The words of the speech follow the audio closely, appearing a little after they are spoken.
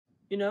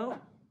You know,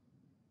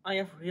 I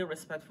have real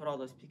respect for all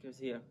the speakers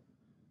here.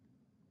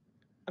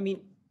 I mean,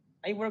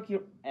 I work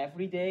here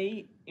every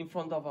day in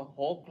front of a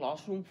whole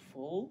classroom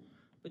full,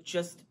 but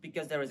just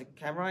because there is a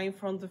camera in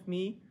front of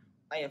me,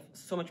 I have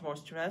so much more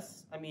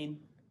stress. I mean,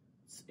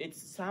 it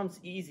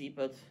sounds easy,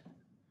 but...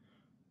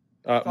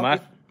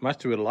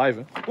 Master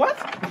live. Huh? What?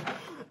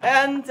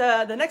 And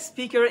the next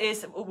speaker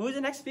is... Who's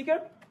the next speaker?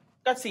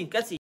 Let's see.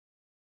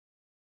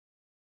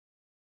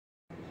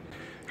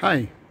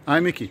 Hi,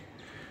 I'm Miki.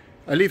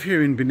 I live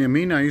here in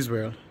Binyamina,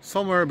 Israel,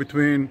 somewhere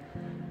between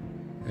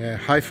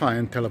Haifa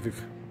and Tel Aviv.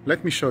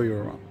 Let me show you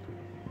around.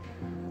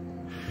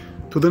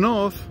 To the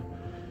north,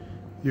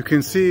 you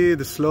can see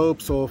the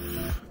slopes of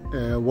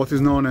what is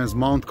known as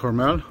Mount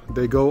Carmel.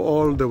 They go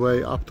all the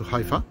way up to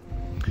Haifa.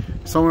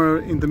 Somewhere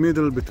in the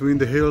middle between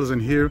the hills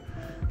and here,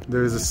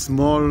 there is a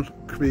small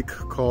creek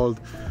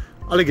called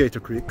Alligator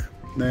Creek.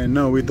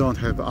 No, we don't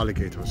have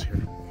alligators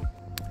here.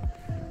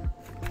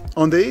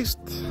 On the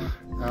east,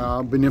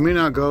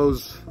 Binyamina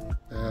goes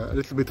a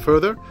little bit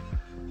further,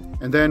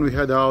 and then we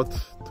head out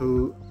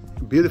to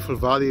a beautiful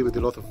valley with a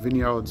lot of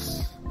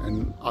vineyards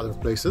and other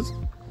places.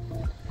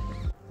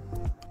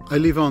 I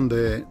live on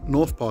the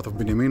north part of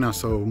Binyamina,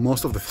 so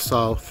most of the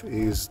south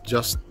is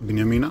just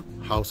Binyamina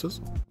houses.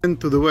 And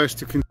to the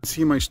west you can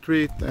see my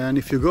street, and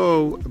if you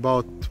go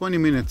about 20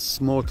 minutes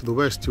more to the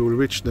west you will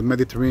reach the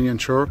Mediterranean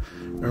shore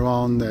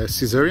around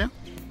Caesarea.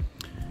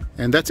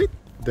 And that's it.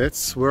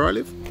 That's where I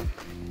live.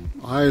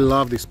 I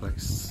love this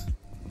place.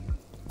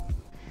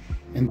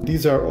 And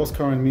these are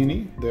Oscar and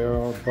Minnie. They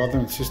are brother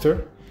and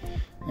sister,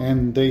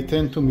 and they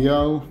tend to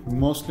meow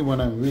mostly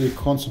when I'm really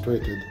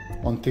concentrated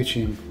on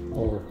teaching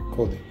or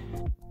coding.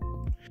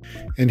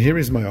 And here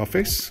is my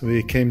office.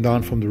 We came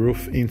down from the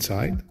roof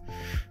inside.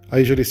 I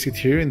usually sit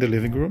here in the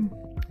living room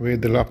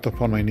with the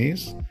laptop on my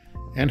knees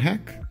and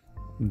hack.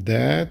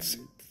 That's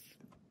it.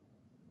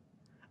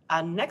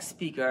 Our next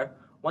speaker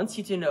wants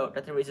you to know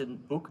that there is a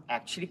book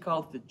actually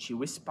called The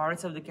Jewish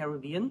Pirates of the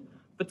Caribbean,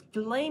 but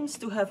claims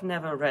to have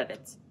never read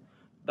it.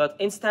 But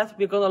instead,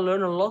 we're gonna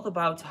learn a lot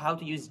about how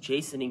to use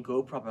JSON in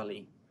Go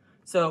properly.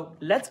 So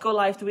let's go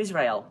live to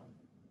Israel.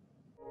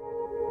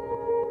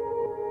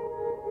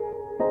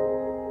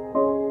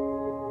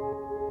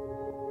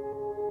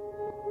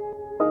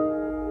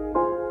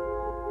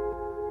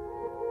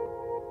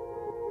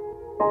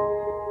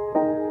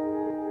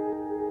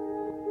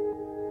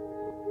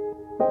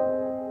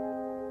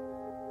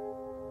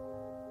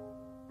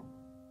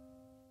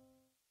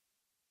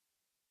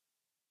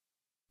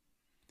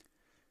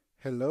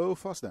 Hello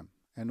FOSDEM,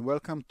 and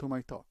welcome to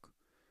my talk.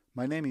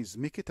 My name is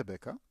Miki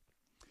Tebeka,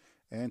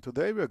 and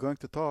today we are going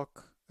to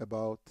talk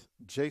about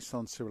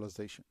JSON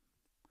serialization.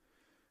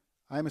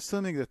 I'm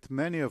assuming that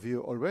many of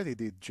you already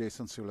did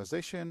JSON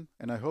serialization,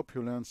 and I hope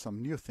you learned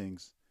some new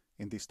things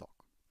in this talk.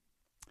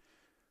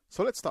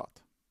 So let's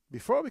start.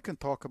 Before we can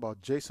talk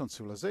about JSON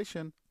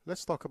serialization,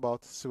 let's talk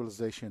about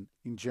serialization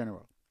in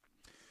general.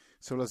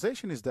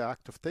 Serialization is the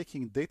act of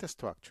taking data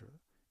structure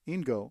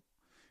in Go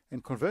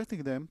and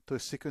converting them to a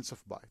sequence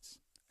of bytes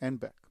and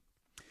back.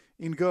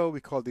 In Go, we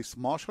call this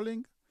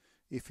marshalling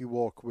if you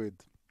work with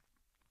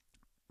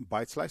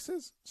byte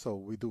slices. So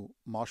we do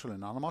marshal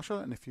and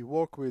unmarshal. And if you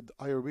work with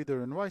IO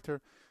reader and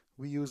writer,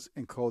 we use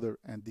encoder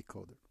and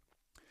decoder.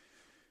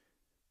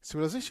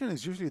 Serialization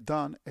is usually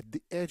done at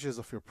the edges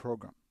of your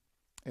program.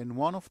 And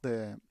one of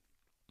the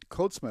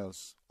code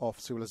smells of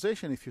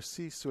serialization if you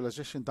see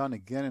serialization done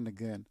again and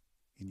again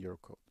in your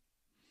code.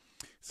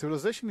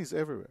 Serialization is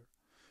everywhere.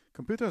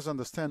 Computers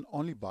understand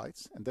only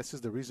bytes, and this is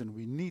the reason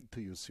we need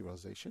to use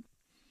serialization.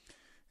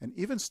 And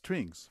even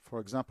strings, for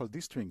example,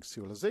 this string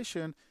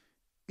serialization,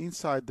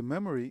 inside the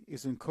memory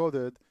is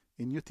encoded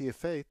in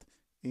UTF-8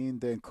 in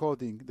the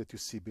encoding that you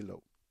see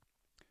below.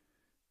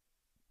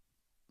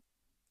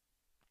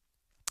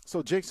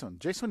 So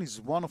JSON is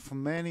one of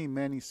many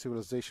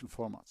serialization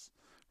formats,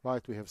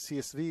 right? We have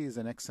CSVs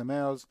and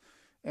XMLs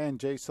and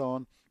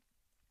JSON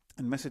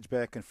and message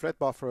back and flat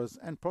buffers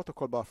and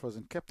protocol buffers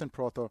and Captain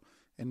Proto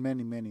and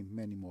many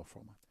more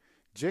formats.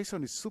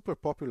 JSON is super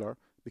popular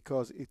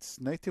because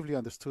it's natively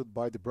understood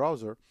by the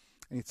browser,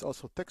 and it's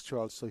also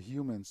textual so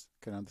humans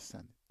can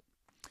understand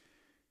it.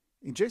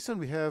 In JSON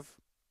we have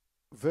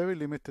very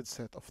limited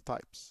set of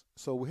types.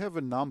 So we have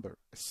a number,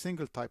 a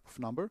single type of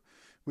number,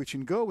 which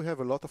in Go we have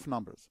a lot of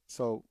numbers.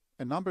 So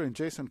a number in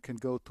JSON can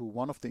go to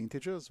one of the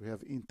integers. We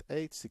have int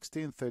 8,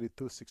 16,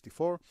 32,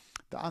 64,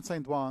 the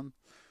unsigned one,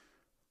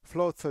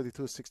 float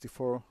 32,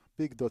 64,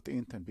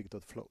 big.int and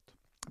big.float.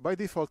 By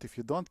default, if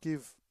you don't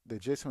give the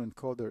JSON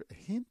encoder a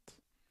hint,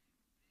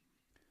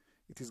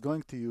 it is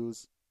going to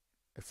use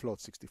a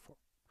float 64.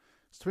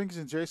 Strings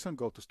in JSON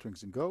go to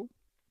strings in Go,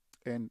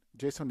 and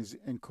JSON is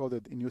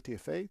encoded in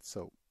UTF-8,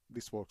 so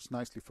this works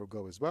nicely for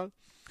Go as well.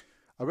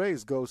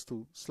 Arrays goes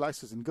to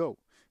slices in Go,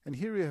 and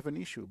here you have an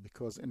issue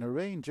because an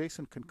array in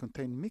JSON can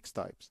contain mixed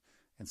types,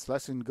 and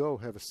slices in Go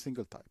have a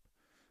single type.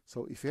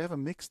 So if you have a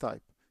mixed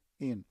type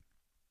in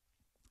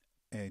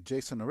a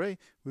JSON array,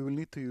 we will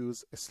need to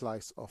use a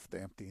slice of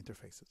the empty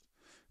interfaces.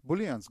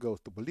 Booleans go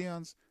to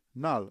booleans,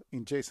 null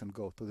in JSON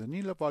go to the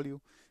null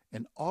value,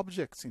 And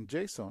objects in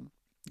JSON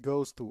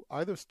goes to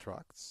either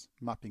structs,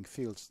 mapping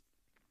fields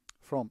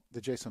from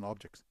the JSON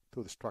objects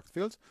to the struct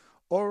fields,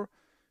 or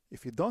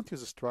if you don't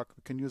use a struct,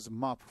 we can use a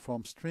map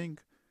from string,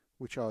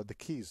 which are the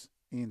keys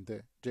in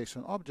the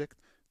JSON object,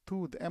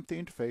 to the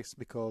empty interface,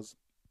 because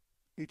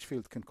each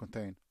field can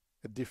contain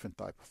a different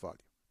type of value.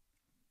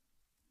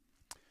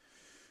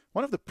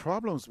 One of the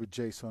problems with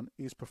JSON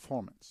is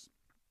performance.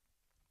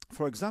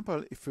 For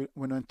example,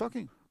 when I'm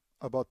talking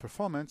about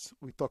performance,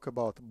 we talk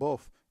about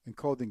both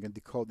encoding and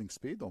decoding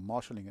speed, or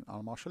marshalling and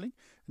unmarshalling,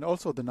 and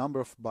also the number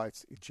of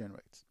bytes it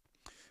generates.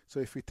 So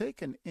if we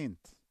take an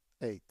int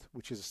 8,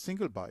 which is a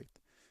single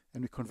byte,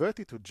 and we convert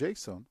it to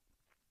JSON,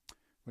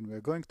 when we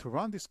are going to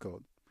run this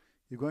code,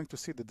 you're going to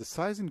see that the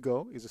size in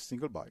Go is a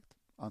single byte,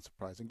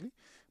 unsurprisingly,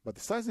 but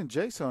the size in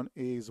JSON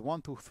is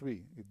 1, 2,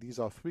 3. These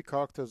are 3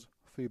 characters,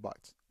 3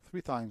 bytes,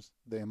 3 times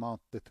the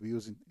amount that we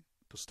use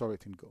to store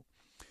it in Go.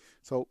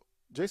 So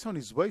JSON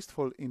is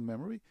wasteful in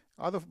memory.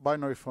 Other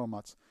binary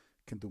formats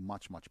can do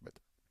much, much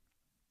better.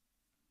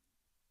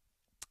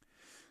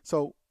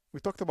 So we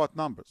talked about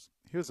numbers.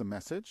 Here's a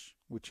message,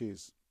 which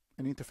is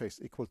an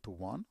interface equal to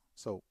 1.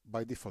 So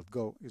by default,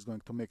 Go is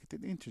going to make it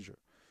an integer.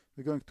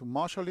 We're going to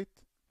marshal it,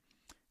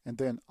 and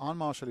then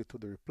unmarshal it to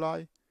the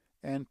reply,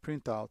 and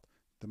print out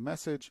the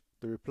message,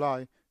 the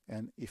reply,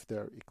 and if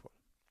they're equal.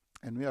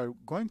 And we are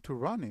going to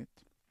run it.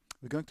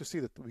 We're going to see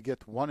that we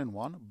get 1 and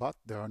 1, but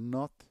they are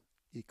not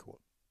equal.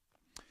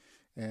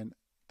 And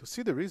to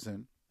see the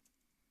reason,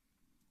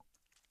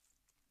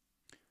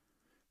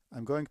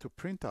 I'm going to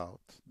print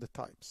out the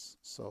types.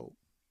 So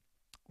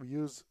we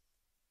use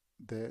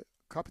the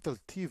capital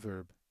T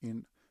verb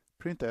in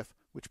printf,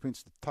 which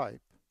prints the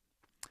type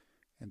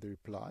and the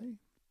reply.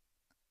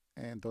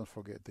 And don't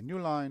forget the new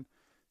line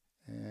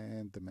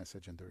and the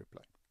message and the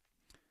reply.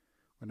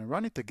 When I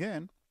run it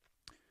again,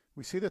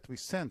 we see that we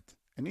sent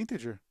an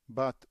integer,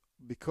 but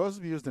because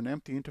we used an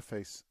empty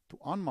interface to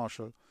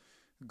unmarshal,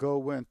 Go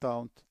went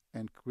out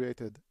and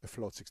created a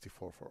float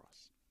 64 for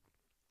us.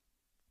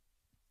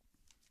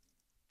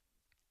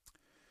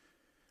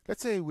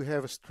 Let's say we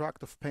have a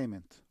struct of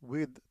payment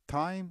with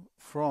time,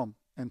 from,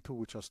 and to,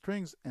 which are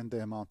strings, and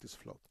the amount is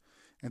float.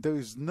 And there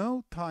is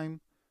no time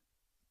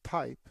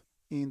type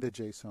in the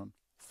JSON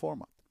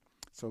format.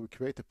 So we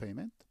create a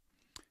payment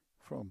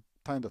from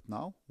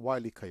time.now,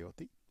 Wile E.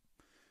 Coyote.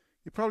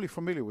 You're probably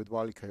familiar with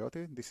Wile E.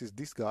 Coyote. This is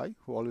this guy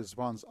who always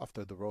runs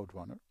after the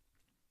Roadrunner.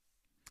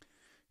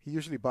 He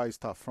usually buys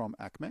stuff from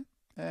Acme,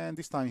 and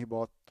this time he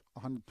bought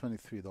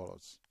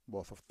 $123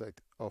 worth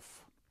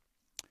of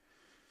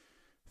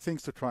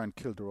things to try and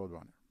kill the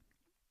Roadrunner.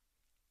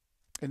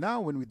 And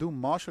now when we do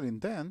marshal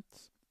indent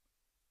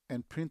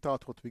and print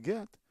out what we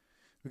get,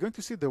 we're going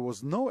to see there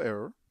was no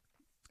error,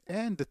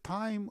 and the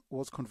time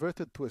was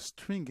converted to a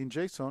string in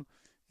JSON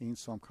in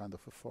some kind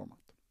of a format.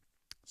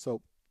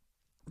 So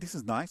this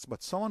is nice,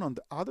 but someone on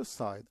the other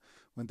side,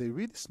 when they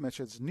read this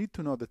message, need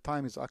to know the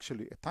time is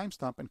actually a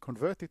timestamp and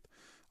convert it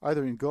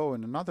either in Go or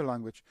in another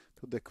language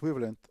to the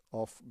equivalent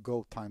of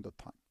Go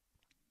time.time.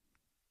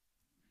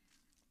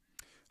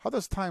 How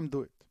does time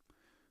do it?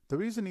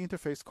 There is an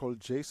interface called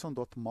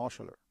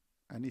json.Marshaler,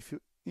 and if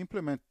you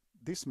implement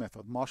this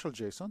method, marshal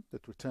JSON,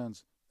 that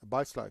returns a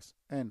byte slice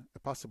and a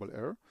possible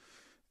error,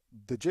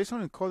 the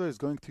JSON encoder is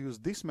going to use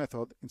this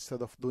method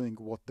instead of doing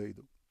what they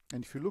do.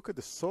 And if you look at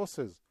the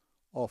sources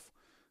of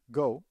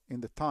Go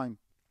in the time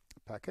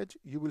package,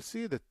 you will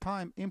see that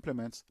time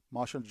implements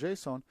marshal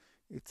JSON.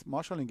 It's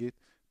marshalling it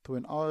to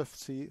an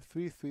RFC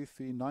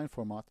 3339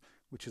 format,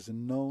 which is a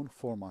known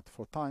format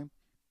for time.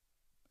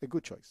 A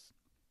good choice.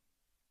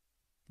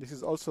 This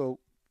is also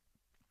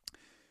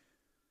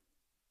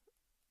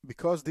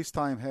because this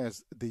time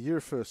has the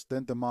year first,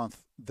 then the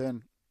month,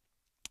 then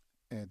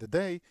the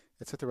day,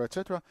 etc.,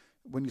 etc.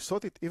 When you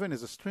sort it even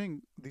as a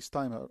string, this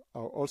time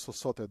are also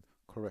sorted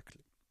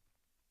correctly.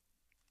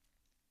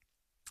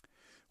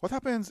 What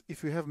happens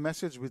if you have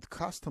messages with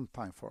custom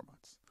time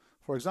formats?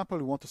 For example,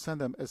 we want to send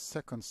them as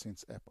seconds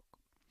since epoch.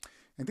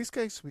 In this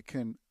case, we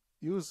can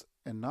use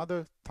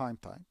another time.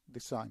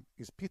 This time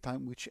is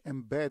ptime, which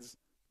embeds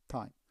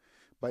time.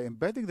 By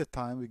embedding the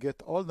time, we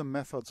get all the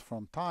methods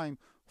from time,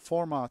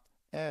 format,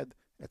 add,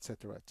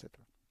 etc., etc.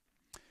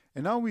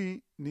 And now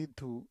we need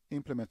to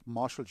implement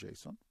Marshal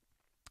JSON.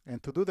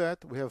 And to do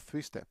that, we have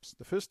 3 steps.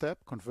 The first step,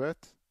 convert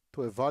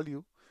to a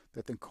value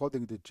that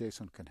encoding the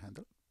JSON can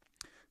handle.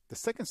 The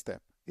second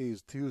step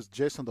is to use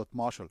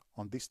json.Marshal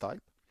on this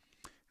type.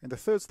 And the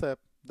third step,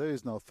 there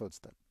is no third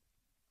step.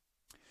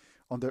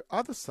 On the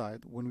other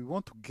side, when we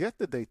want to get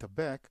the data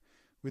back,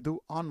 we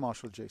do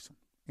unmarshal JSON.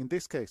 In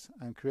this case,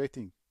 I'm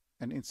creating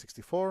an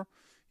int64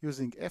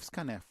 using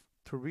fscanf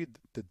to read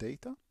the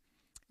data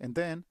and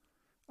then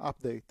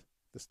update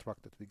the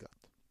struct that we got.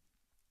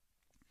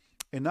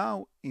 And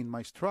now in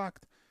my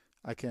struct,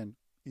 I can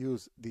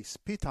use this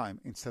ptime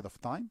instead of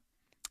time.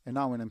 And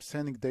now when I'm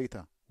sending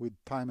data with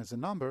time as a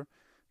number,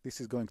 this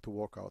is going to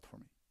work out for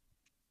me.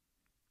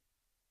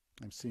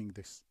 I'm seeing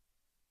this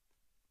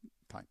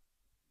time.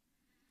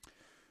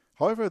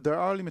 However, there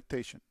are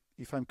limitations.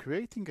 If I'm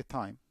creating a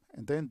time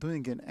and then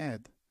doing an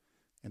add,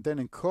 and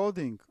then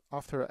encoding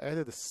after I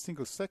added a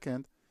single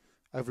second,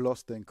 I've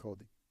lost the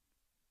encoding.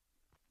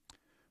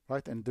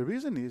 Right? And the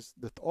reason is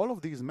that all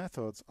of these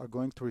methods are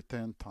going to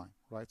return time,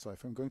 right? So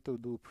if I'm going to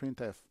do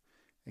printf,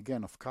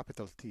 again, of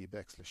capital T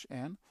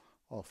 \n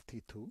of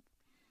t2,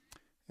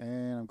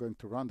 and I'm going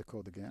to run the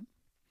code again,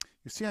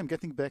 you see I'm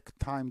getting back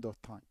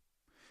time.time.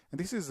 And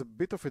this is a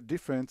bit of a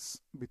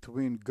difference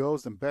between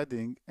Go's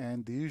embedding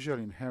and the usual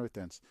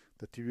inheritance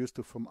that you're used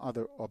to from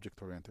other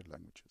object-oriented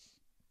languages.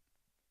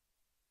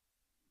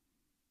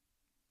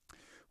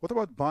 What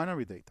about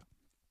binary data?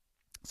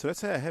 So let's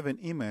say I have an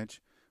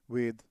image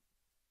with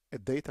a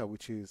data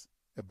which is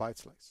a byte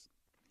slice.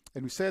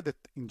 And we said that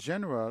in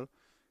general,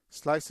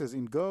 slices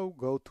in Go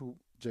go to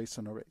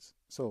JSON arrays.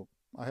 So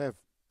I have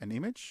an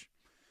image,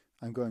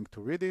 I'm going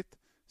to read it,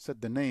 set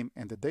the name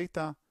and the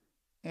data,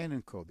 and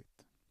encode it.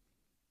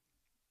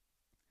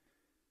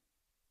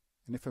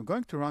 And if I'm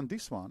going to run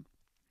this one,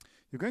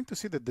 you're going to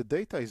see that the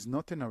data is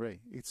not an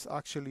array, it's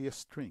actually a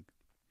string.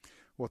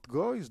 What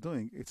Go is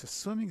doing, it's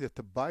assuming that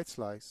the byte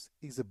slice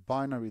is a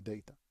binary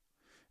data.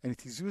 And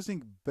it is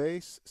using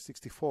base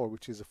 64,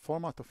 which is a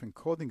format of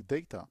encoding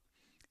data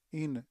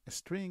in a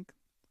string,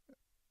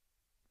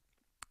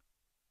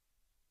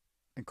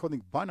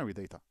 encoding binary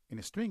data in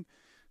a string,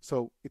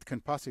 so it can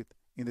pass it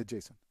in the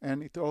JSON.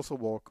 And it also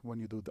works when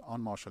you do the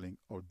unmarshalling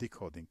or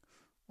decoding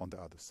on the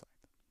other side.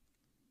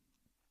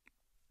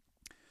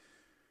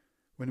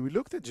 When we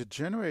looked at the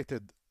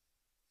generated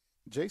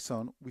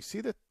JSON, we see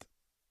that,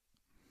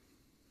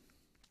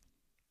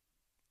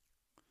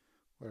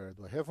 where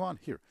do I have one?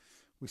 Here.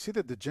 We see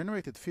that the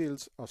generated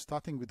fields are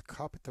starting with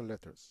capital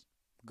letters.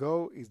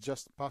 Go is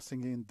just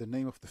passing in the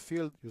name of the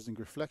field using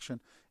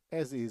reflection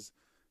as is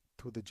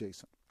to the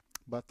JSON.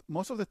 But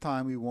most of the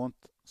time we want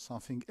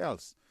something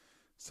else.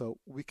 So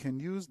we can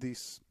use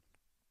these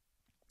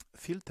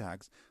field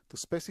tags to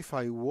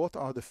specify what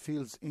are the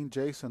fields in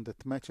JSON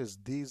that matches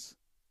these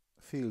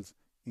fields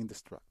in the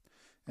struct.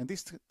 And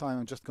this time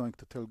I'm just going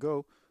to tell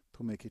Go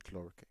to make it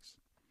lowercase.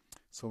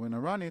 So when I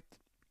run it,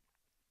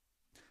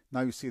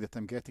 now you see that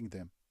I'm getting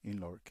them in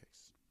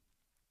lowercase.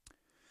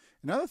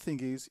 Another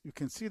thing is you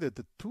can see that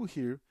the 2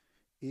 here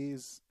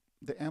is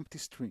the empty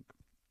string.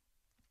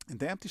 And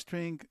the empty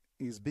string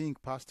is being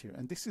passed here.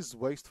 And this is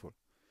wasteful.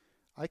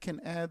 I can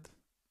add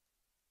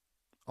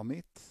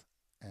omit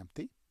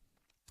empty.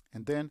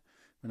 And then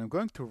when I'm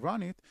going to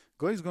run it,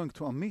 Go is going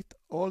to omit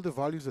all the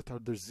values that are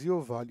the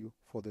 0 value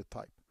for the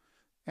type.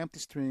 Empty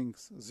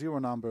strings, 0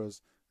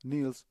 numbers,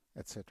 nils,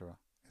 etc.,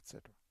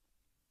 etc.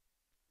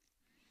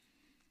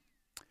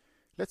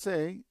 Let's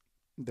say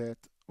that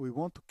we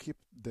want to keep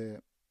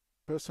the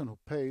person who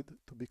paid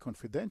to be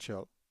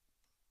confidential.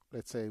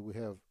 Let's say we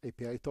have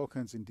API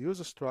tokens in the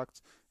user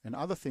structs and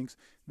other things.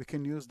 We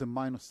can use the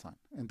minus sign.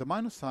 And the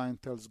minus sign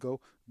tells Go,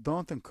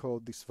 don't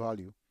encode this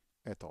value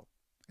at all.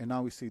 And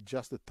now we see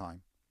just the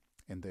time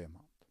and the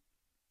amount.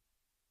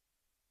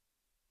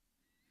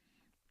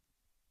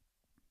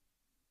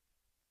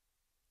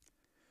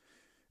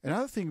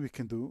 Another thing we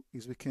can do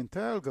is we can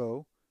tell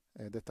Go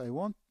that I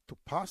want to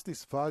pass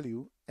this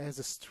value as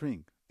a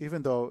string,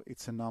 even though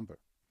it's a number.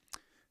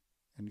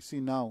 And you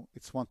see now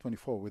it's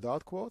 124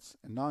 without quotes,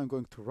 and now I'm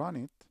going to run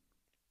it.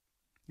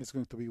 It's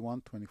going to be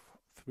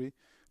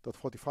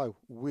 123.45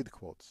 with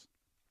quotes.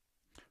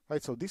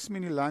 Right, so this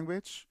mini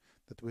language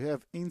that we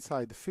have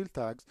inside the field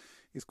tags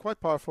is quite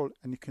powerful,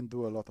 and you can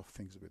do a lot of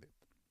things with it.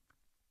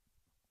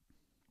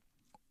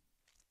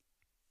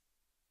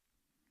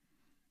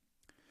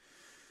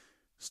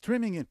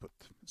 Streaming input.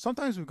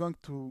 Sometimes we're going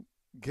to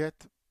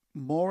get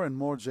more and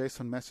more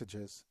JSON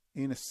messages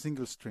in a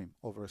single stream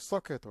over a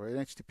socket or an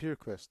HTTP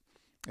request,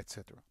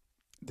 etc.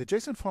 The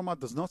JSON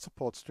format does not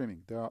support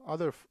streaming. There are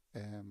other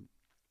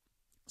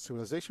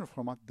serialization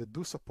formats that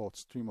do support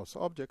streamers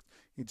objects.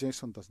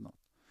 JSON does not.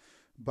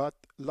 But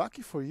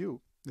lucky for you,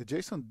 the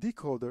JSON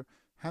decoder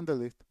handles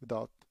it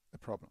without a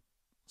problem.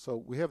 So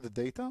we have the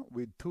data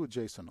with 2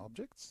 JSON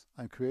objects.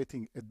 I'm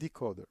creating a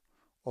decoder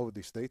of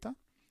this data,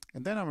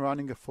 and then I'm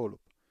running a for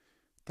loop,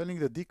 telling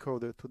the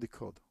decoder to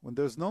decode. When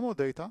there's no more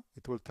data,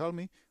 it will tell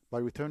me by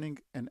returning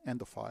an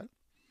end of file.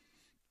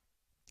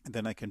 And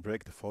then I can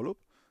break the for loop.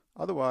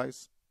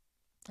 Otherwise,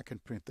 I can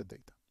print the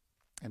data.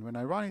 And when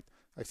I run it,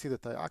 I see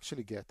that I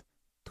actually get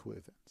 2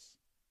 events.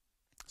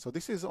 So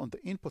this is on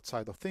the input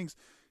side of things.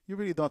 You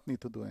really don't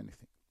need to do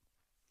anything.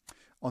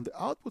 On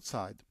the output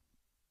side,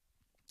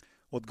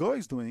 what Go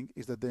is doing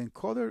is that the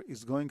encoder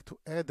is going to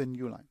add a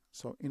new line.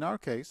 So in our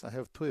case, I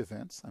have 2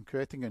 events. I'm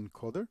creating an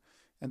encoder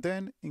and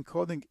then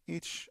encoding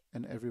each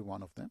and every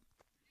one of them.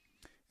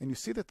 And you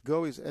see that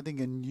Go is adding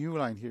a new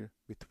line here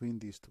between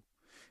these 2.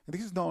 And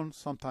this is known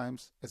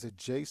sometimes as a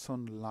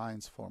JSON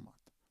lines format,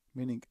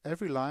 meaning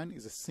every line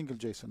is a single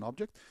JSON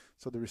object.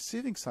 So the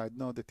receiving side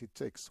knows that it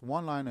takes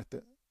 1 line at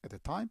a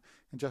time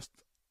and just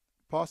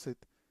pass it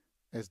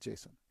as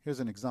JSON. Here's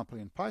an example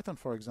in Python,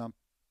 for example.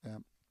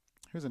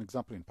 Here's an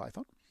example in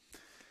Python.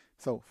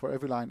 So for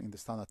every line in the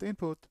standard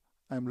input,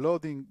 I'm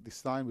loading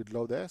this line with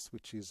load s,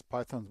 which is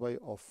Python's way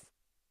of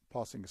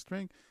passing a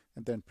string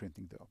and then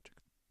printing the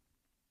object.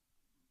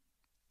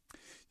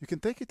 You can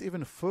take it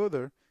even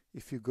further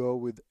if you go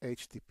with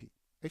HTTP.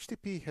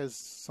 HTTP has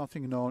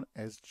something known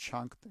as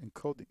chunked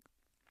encoding.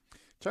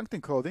 Chunked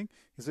encoding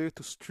is a way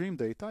to stream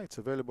data. It's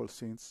available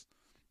since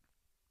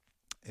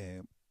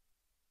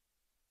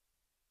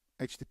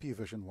HTTP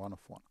version 1.1.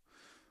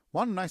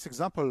 One nice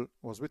example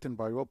was written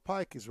by Rob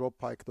Pike is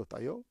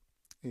robpike.io.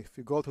 If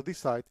you go to this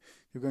site,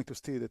 you're going to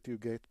see that you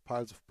get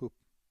piles of poop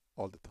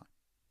all the time.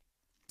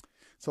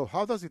 So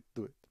how does it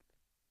do it?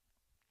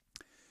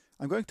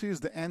 I'm going to use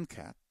the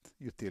ncat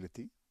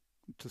utility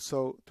to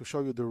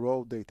show you the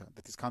raw data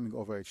that is coming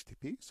over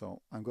HTTP.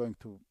 So I'm going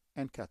to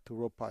ncat to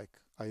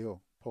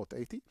robpike.io port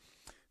 80,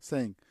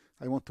 saying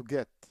I want to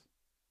get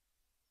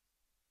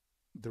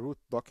the root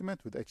document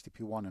with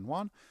HTTP 1 and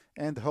 1,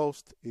 and the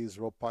host is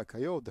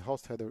robpike.io. The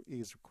host header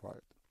is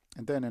required.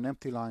 And then an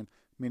empty line,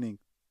 meaning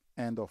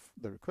end of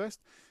the request.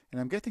 And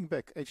I'm getting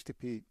back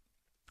HTTP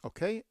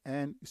OK.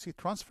 And you see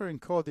transfer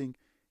encoding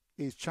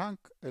is chunk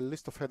a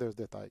list of headers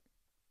that I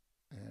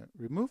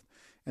removed.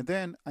 And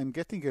then I'm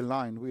getting a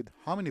line with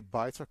how many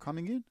bytes are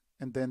coming in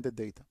and then the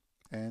data.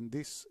 And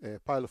this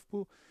pile of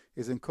poo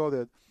is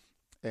encoded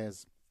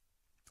as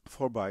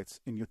 4 bytes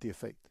in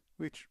UTF-8,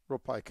 which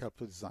robpike helped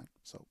to design.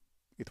 So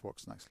it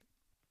works nicely.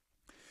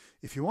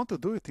 If you want to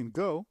do it in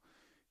Go,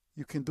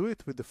 you can do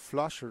it with the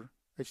flusher,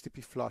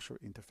 HTTP flusher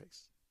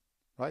interface,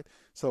 right?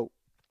 So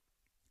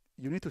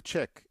you need to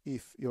check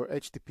if your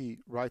HTTP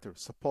writer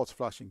supports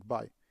flushing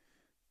by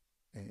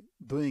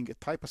doing a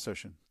type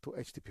assertion to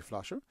HTTP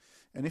flusher.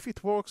 And if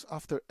it works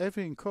after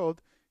every encode,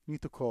 you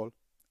need to call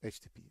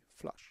HTTP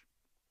flush.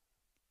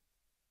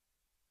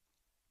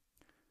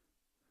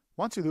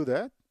 Once you do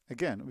that,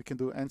 again, we can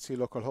do nc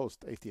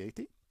localhost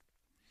 8080.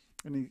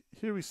 And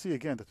here we see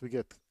again that we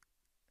get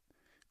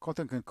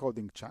content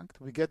encoding chunked.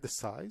 We get the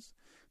size.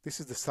 This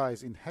is the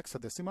size in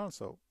hexadecimal,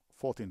 so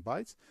 14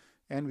 bytes.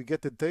 And we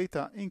get the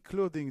data,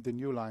 including the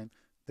new line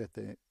that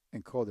the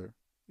encoder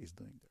is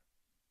doing there.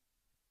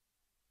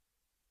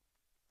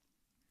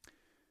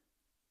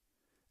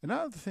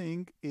 Another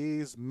thing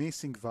is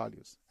missing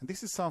values. And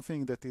this is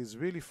something that is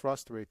really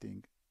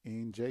frustrating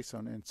in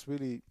JSON, and it's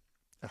really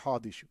a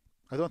hard issue.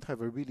 I don't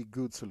have a really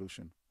good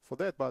solution for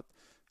that, but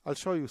I'll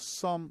show you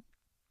some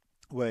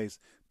ways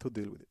to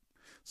deal with it.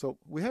 So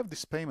we have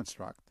this payment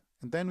struct,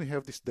 and then we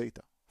have this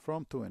data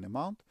from to an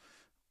amount.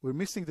 We're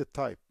missing the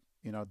type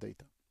in our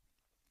data.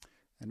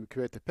 And we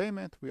create a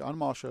payment, we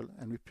unmarshal,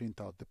 and we print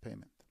out the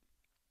payment.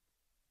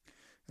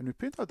 And we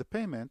print out the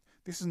payment,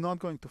 this is not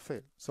going to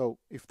fail. So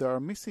if there are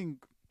missing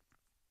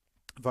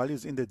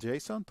values in the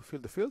JSON to fill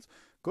the fields,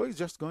 Go is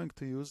just going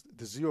to use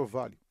the 0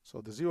 value.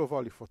 So the 0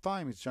 value for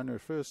time is January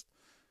 1st,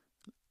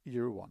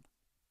 year 1.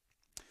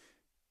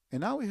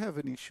 And now we have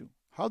an issue.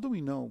 How do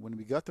we know when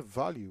we got a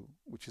value,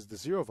 which is the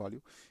 0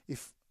 value,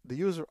 if the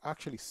user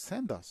actually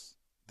sent us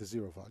the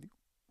 0 value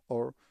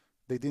or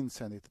they didn't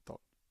send it at all?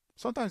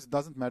 Sometimes it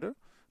doesn't matter,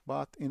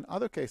 but in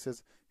other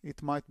cases,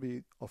 it might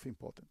be of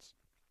importance.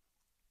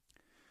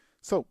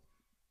 So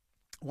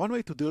one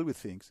way to deal with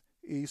things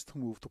is to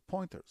move to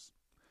pointers.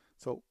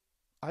 So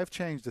I've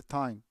changed the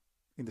time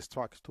in the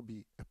struct to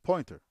be a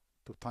pointer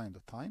to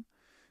time.time.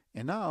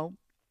 And now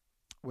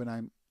when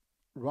I'm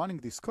running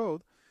this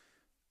code,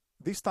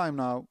 this time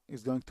now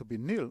is going to be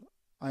nil.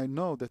 I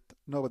know that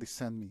nobody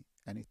sent me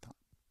any time.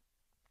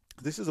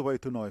 This is a way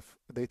to know if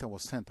data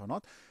was sent or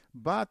not,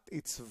 but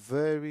it's a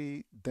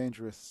very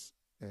dangerous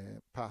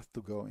path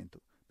to go into,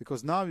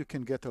 because now you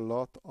can get a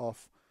lot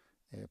of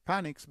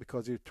panics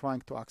because you're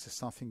trying to access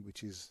something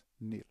which is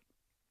nil.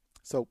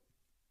 So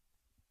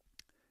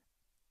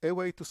a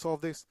way to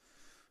solve this,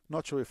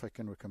 not sure if I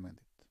can recommend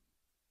it.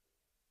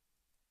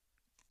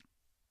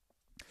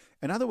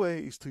 Another way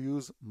is to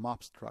use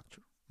map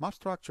structure. Map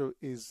structure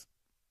is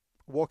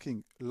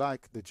working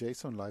like the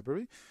JSON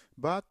library,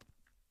 but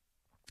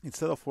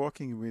instead of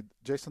working with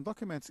JSON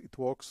documents, it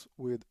works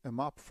with a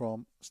map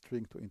from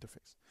string to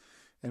interface.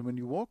 And when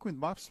you work with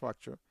map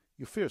structure,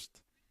 you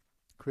first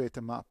create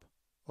a map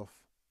of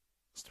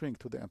string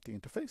to the empty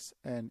interface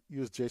and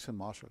use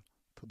json.Marshal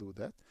to do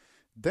that.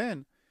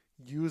 Then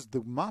use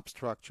the map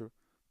structure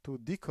to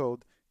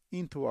decode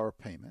into our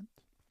payment.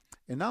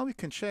 And now we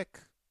can check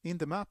in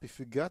the map if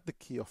we got the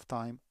key of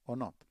time or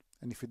not.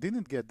 And if we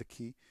didn't get the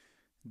key,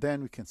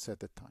 then we can set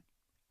the time.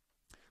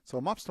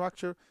 So map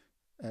structure,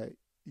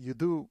 you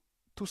do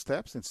 2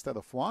 steps instead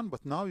of 1,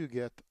 but now you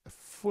get a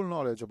full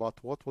knowledge about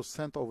what was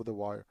sent over the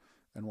wire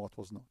and what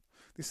was not.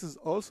 This is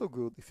also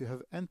good if you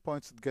have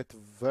endpoints that get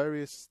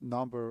various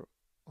number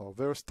or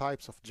various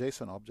types of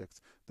JSON objects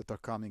that are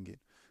coming in.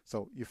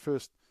 So you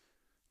first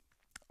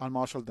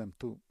unmarshal them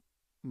to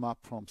map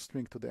from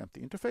string to the empty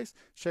interface,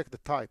 check the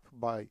type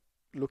by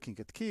looking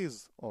at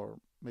keys, or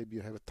maybe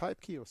you have a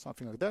type key or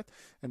something like that.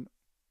 And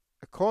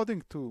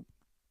according to,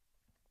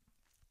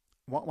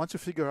 once you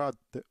figure out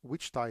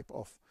which type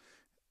of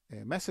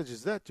message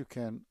is that, you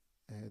can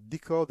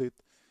decode it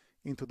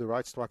into the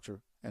right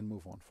structure and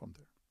move on from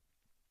there.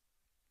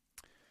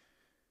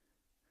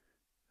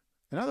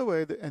 Another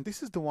way, and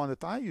this is the one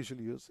that I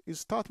usually use, is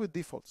start with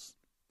defaults,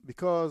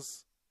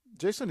 because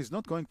JSON is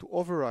not going to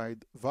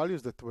override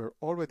values that were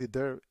already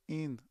there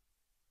in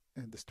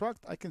the struct,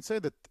 I can say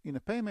that in a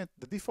payment,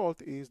 the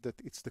default is that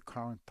it's the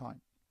current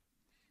time.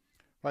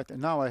 Right,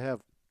 and now I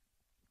have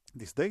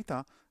this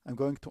data, I'm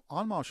going to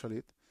unmarshal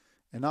it,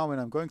 and now when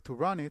I'm going to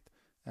run it,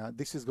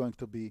 this is going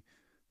to be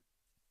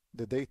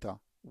the data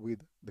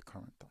with the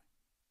current time.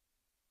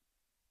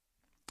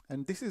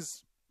 And this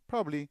is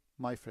probably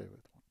my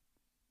favorite one.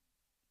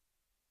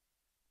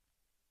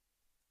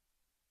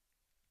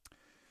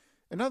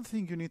 Another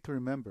thing you need to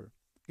remember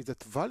is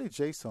that valid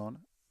JSON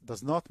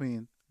does not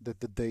mean that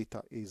the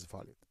data is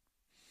valid.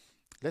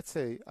 Let's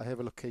say I have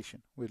a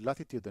location with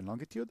latitude and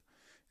longitude,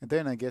 and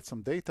then I get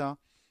some data,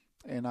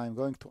 and I'm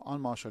going to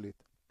unmarshal it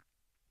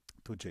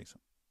to JSON.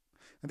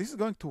 And this is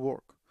going to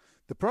work.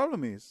 The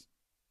problem is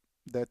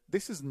that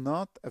this is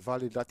not a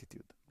valid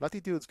latitude.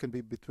 Latitudes can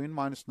be between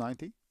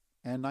 -90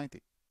 and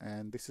 90,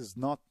 and this is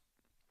not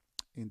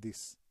in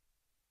this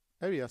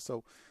area,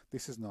 so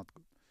this is not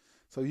good.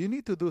 So you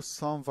need to do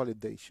some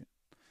validation.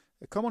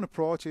 A common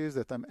approach is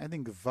that I'm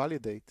adding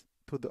validate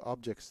to the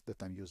objects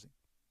that I'm using,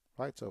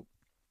 right? So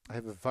I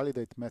have a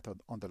validate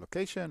method on the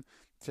location,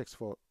 checks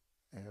for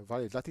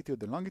valid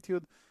latitude and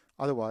longitude,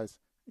 otherwise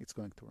it's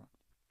going to run.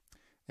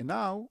 And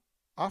now,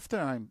 after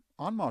I'm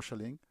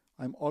unmarshalling,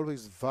 I'm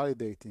always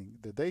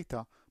validating the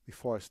data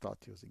before I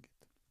start using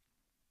it,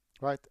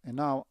 right? And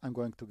now I'm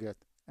going to get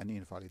an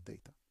invalid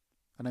data.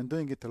 And I'm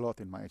doing it a lot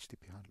in my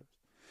HTTP handlers.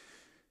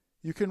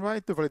 You can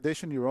write the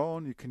validation your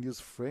own. You can use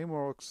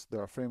frameworks.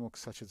 There are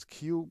frameworks such as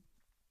Q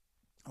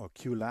or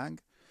QLang,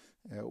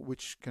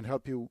 which can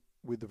help you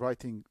with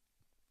writing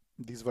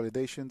these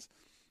validations.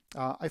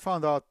 I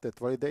found out that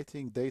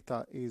validating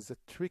data is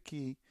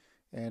tricky,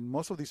 and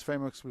most of these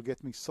frameworks will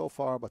get me so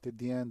far, but at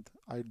the end,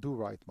 I do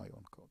write my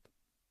own code.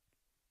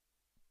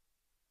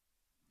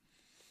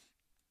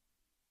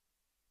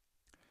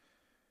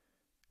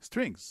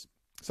 Strings.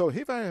 So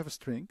here I have a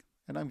string,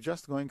 and I'm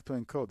just going to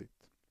encode it.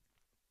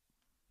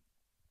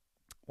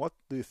 What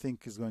do you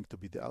think is going to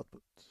be the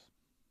output?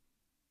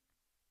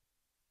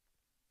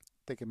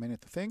 Take a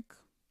minute to think,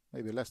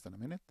 maybe less than a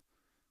minute,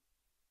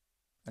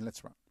 and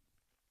let's run.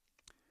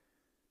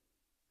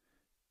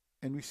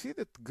 And we see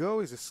that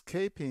Go is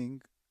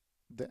escaping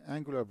the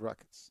angular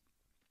brackets.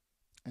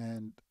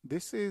 And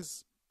this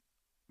is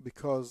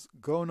because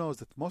Go knows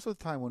that most of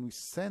the time when we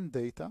send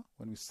data,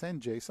 when we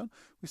send JSON,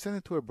 we send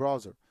it to a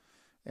browser.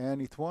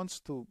 And it wants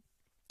to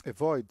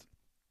avoid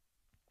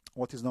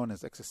what is known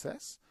as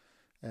XSS.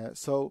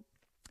 So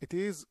it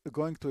is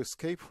going to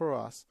escape for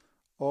us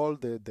all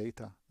the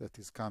data that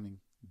is coming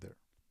there.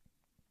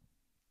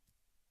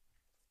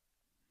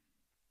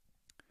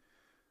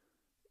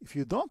 If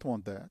you don't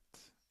want that,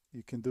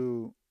 you can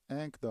do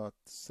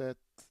enc.set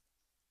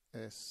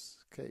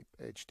escape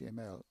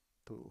HTML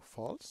to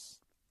false.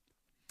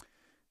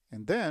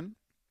 And then,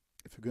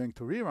 if you're going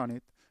to rerun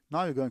it,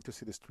 now you're going to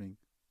see the string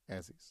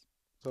as is.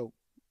 So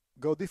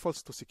Go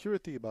defaults to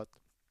security, but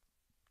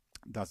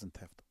doesn't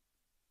have to.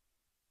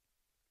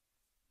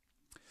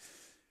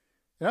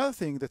 Another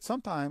thing that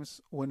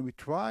sometimes when we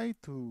try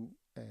to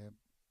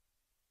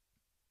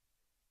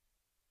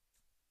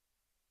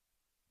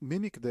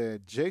mimic the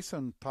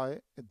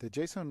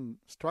JSON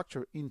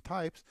structure in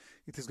types,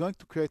 it is going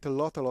to create a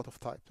lot of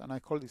types, and I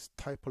call this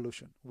type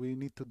pollution. We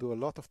need to do a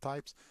lot of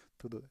types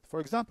to do it. For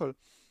example,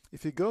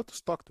 if you go to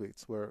stock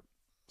tweets where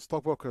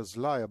stockbrokers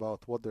lie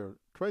about what they're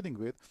trading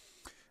with,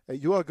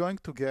 you are going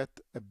to get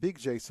a big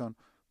JSON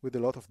with a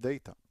lot of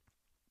data.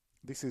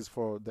 This is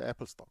for the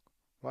Apple stock,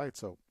 right?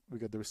 So we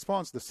get the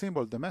response, the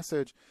symbol, the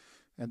message,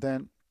 and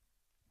then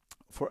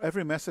for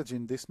every message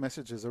in this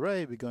messages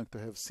array, we're going to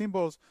have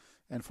symbols,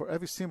 and for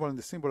every symbol in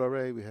the symbol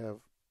array, we have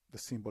the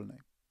symbol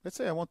name. Let's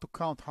say I want to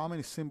count how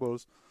many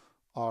symbols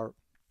are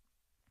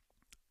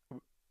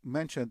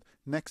mentioned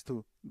next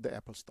to the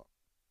Apple stock.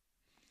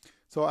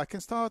 So I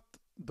can start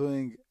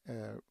doing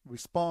a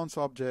response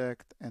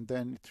object, and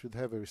then it should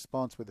have a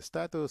response with a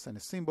status and a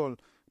symbol,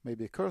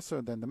 maybe a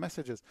cursor, then the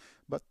messages.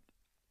 But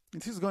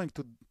this is going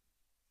to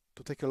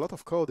take a lot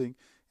of coding,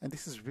 and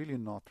this is really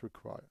not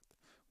required.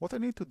 What I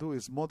need to do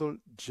is model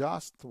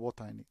just what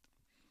I need.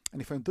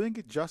 And if I'm doing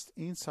it just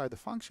inside the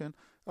function,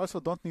 I also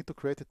don't need to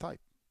create a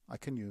type. I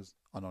can use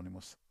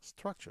anonymous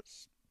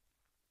structures.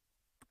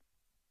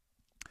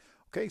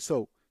 Okay,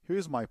 so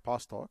here's my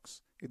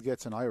passtalks. It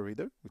gets an IO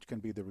reader, which can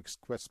be the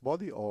request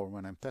body or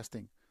when I'm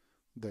testing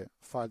the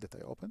file that I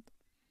opened,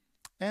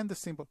 and the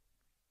symbol.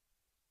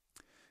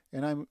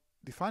 And I'm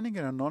defining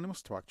an anonymous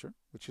structure,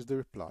 which is the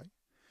reply,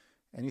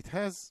 and it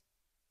has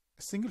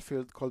a single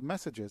field called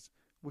messages,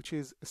 which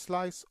is a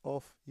slice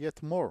of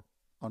yet more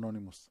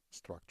anonymous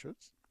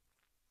structures.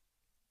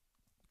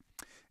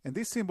 And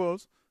these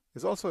symbols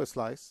is also a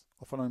slice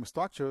of anonymous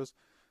structures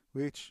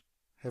which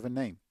have a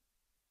name.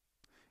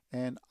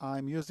 And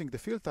I'm using the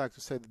field tag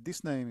to say that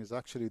this name is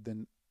actually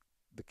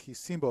the key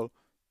symbol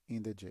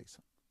in the JSON.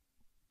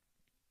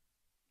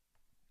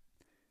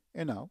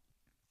 And now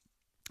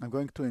I'm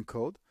going to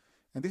encode,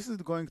 and this is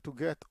going to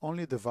get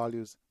only the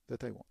values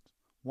that I want.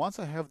 Once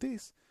I have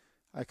this,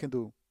 I can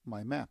do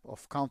my map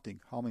of counting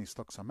how many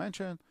stocks are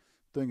mentioned,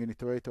 doing an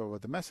iterator over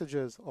the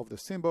messages of the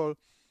symbol,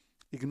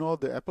 ignore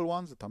the Apple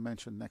ones that are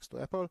mentioned next to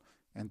Apple,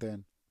 and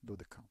then do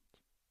the count.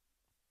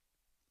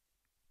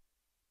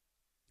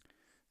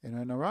 And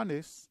when I run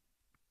this,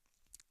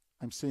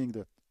 I'm seeing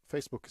that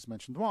Facebook is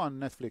mentioned 1,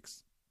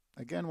 Netflix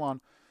again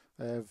 1,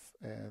 I have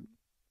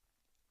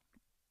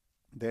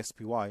the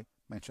SPY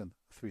mentioned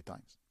 3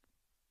 times.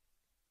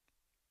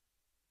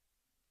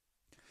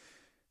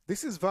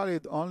 This is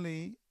valid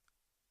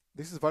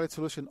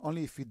solution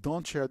only if you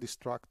don't share this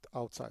struct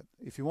outside.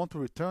 If you want to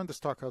return the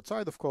struct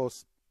outside, of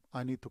course,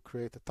 I need to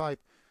create a type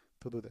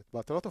to do that.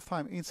 But a lot of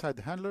time inside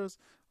the handlers,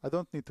 I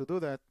don't need to do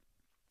that.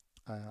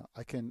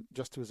 I can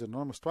just use a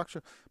normal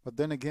structure, but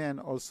then again,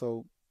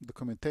 also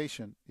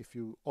documentation, if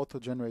you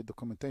auto-generate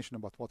documentation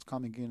about what's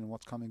coming in and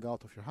what's coming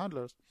out of your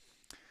handlers,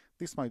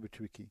 this might be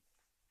tricky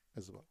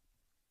as well.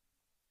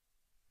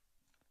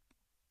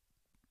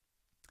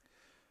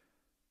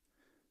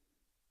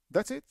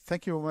 That's it.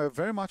 Thank you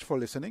very much for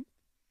listening.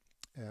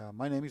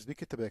 My name is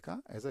Miki Tebeka.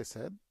 As I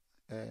said,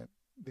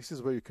 this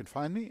is where you can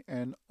find me,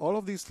 and all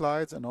of these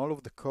slides and all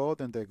of the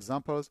code and the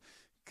examples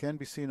can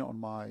be seen on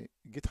my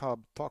GitHub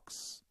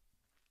Talks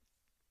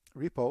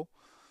repo.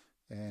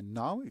 And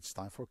now it's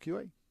time for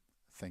QA.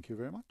 Thank you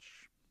very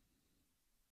much.